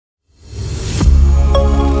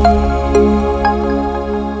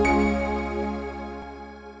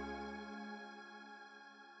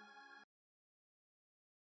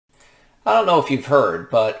I don't know if you've heard,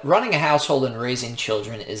 but running a household and raising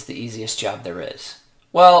children is the easiest job there is.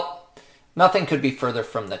 Well, nothing could be further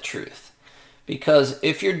from the truth. Because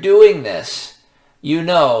if you're doing this, you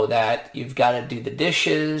know that you've got to do the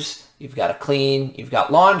dishes, you've got to clean, you've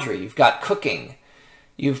got laundry, you've got cooking.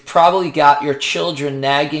 You've probably got your children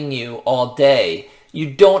nagging you all day. You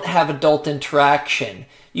don't have adult interaction.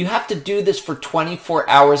 You have to do this for 24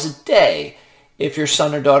 hours a day. If your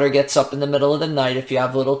son or daughter gets up in the middle of the night, if you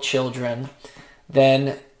have little children,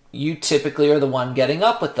 then you typically are the one getting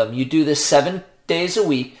up with them. You do this 7 days a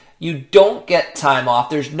week. You don't get time off.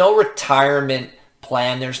 There's no retirement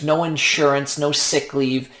plan. There's no insurance, no sick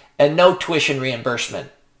leave, and no tuition reimbursement.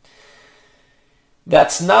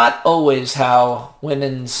 That's not always how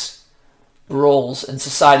women's roles in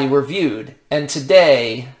society were viewed. And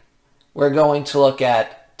today, we're going to look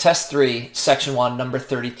at Test 3, Section 1, number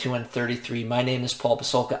 32 and 33. My name is Paul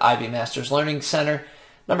Pasolka, IB Masters Learning Center.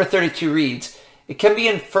 Number 32 reads, it can be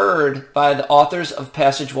inferred by the authors of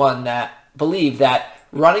Passage 1 that believe that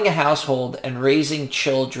running a household and raising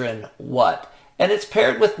children what? And it's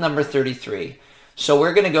paired with number 33. So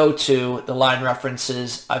we're going to go to the line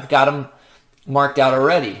references. I've got them marked out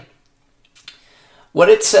already. What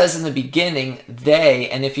it says in the beginning, they,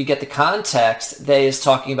 and if you get the context, they is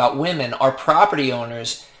talking about women, are property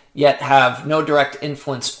owners, yet have no direct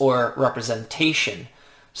influence or representation.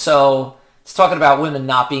 So it's talking about women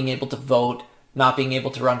not being able to vote, not being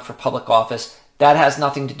able to run for public office. That has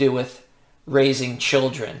nothing to do with raising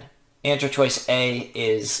children. Answer choice A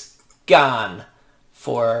is gone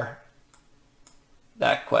for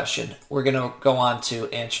that question. We're going to go on to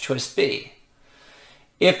answer choice B.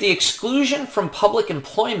 If the exclusion from public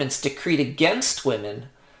employments decreed against women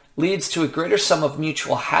leads to a greater sum of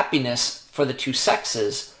mutual happiness for the two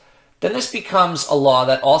sexes, then this becomes a law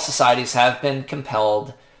that all societies have been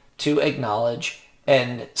compelled to acknowledge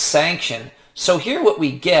and sanction. So here what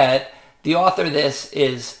we get, the author of this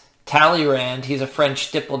is Talleyrand. He's a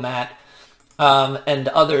French diplomat, and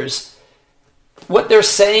others. What they're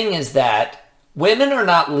saying is that women are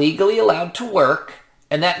not legally allowed to work,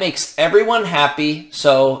 and that makes everyone happy.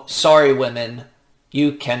 So sorry, women,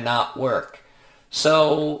 you cannot work.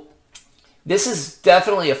 So this is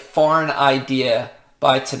definitely a foreign idea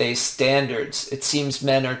by today's standards. It seems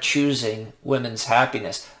men are choosing women's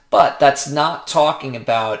happiness, but that's not talking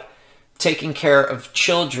about taking care of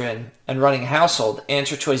children and running a household.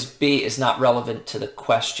 Answer choice B is not relevant to the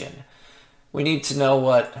question. We need to know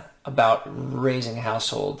what about raising a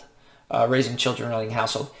household, raising children, running a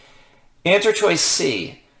household. Answer choice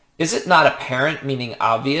C, is it not apparent, meaning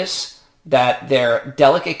obvious, that their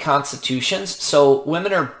delicate constitutions, so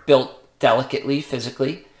women are built delicately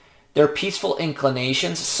physically, their peaceful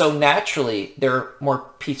inclinations, so naturally they're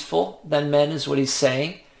more peaceful than men is what he's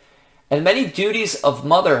saying, and many duties of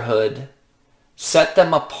motherhood set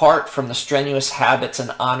them apart from the strenuous habits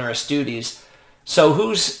and onerous duties. So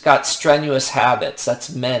who's got strenuous habits?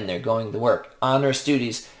 That's men, they're going to work. Onerous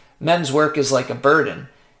duties, men's work is like a burden.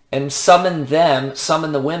 And summon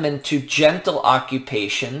the women to gentle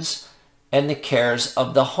occupations and the cares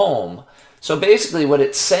of the home. So basically what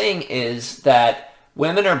it's saying is that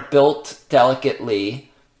women are built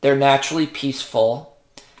delicately, they're naturally peaceful,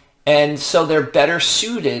 and so they're better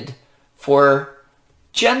suited for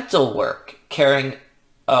gentle work, caring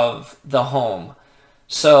of the home.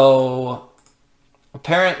 So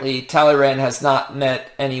apparently Talleyrand has not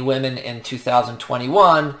met any women in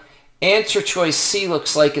 2021. Answer choice C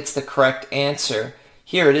looks like it's the correct answer.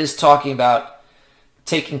 Here it is talking about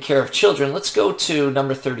taking care of children. Let's go to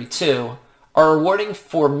number 32. Are rewarding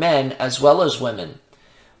for men as well as women.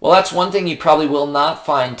 Well, that's one thing you probably will not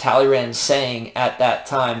find Talleyrand saying at that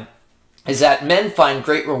time, is that men find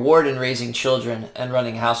great reward in raising children and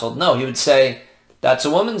running a household. No, he would say that's a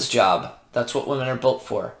woman's job. That's what women are built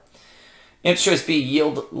for. Answer choice B,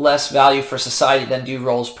 yield less value for society than do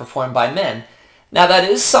roles performed by men. Now that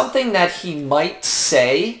is something that he might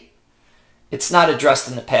say. It's not addressed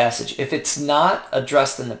in the passage. If it's not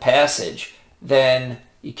addressed in the passage, then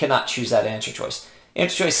you cannot choose that answer choice.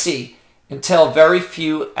 Answer choice C, entail very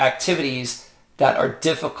few activities that are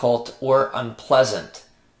difficult or unpleasant.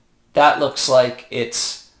 That looks like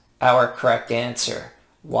it's our correct answer.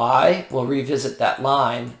 Why? We'll revisit that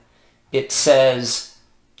line. It says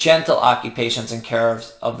gentle occupations and care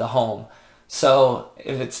of the home. So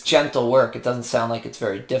if it's gentle work, it doesn't sound like it's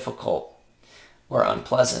very difficult or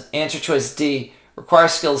unpleasant. Answer choice D, require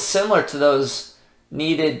skills similar to those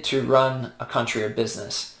needed to run a country or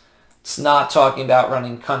business. It's not talking about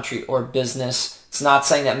running country or business. It's not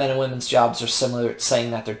saying that men and women's jobs are similar. It's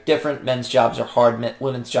saying that they're different. Men's jobs are hard,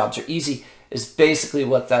 women's jobs are easy, is basically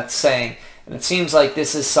what that's saying. And it seems like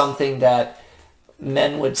this is something that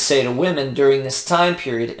men would say to women during this time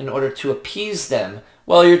period in order to appease them.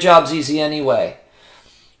 Well, your job's easy anyway.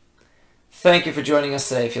 Thank you for joining us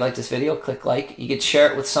today. If you like this video, click like. You could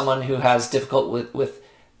share it with someone who has difficult with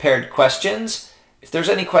paired questions. If there's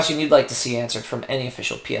any question you'd like to see answered from any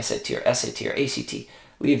official PSAT or SAT or ACT,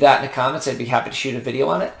 leave that in the comments. I'd be happy to shoot a video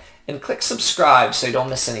on it. And click subscribe so you don't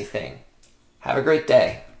miss anything. Have a great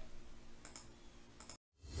day.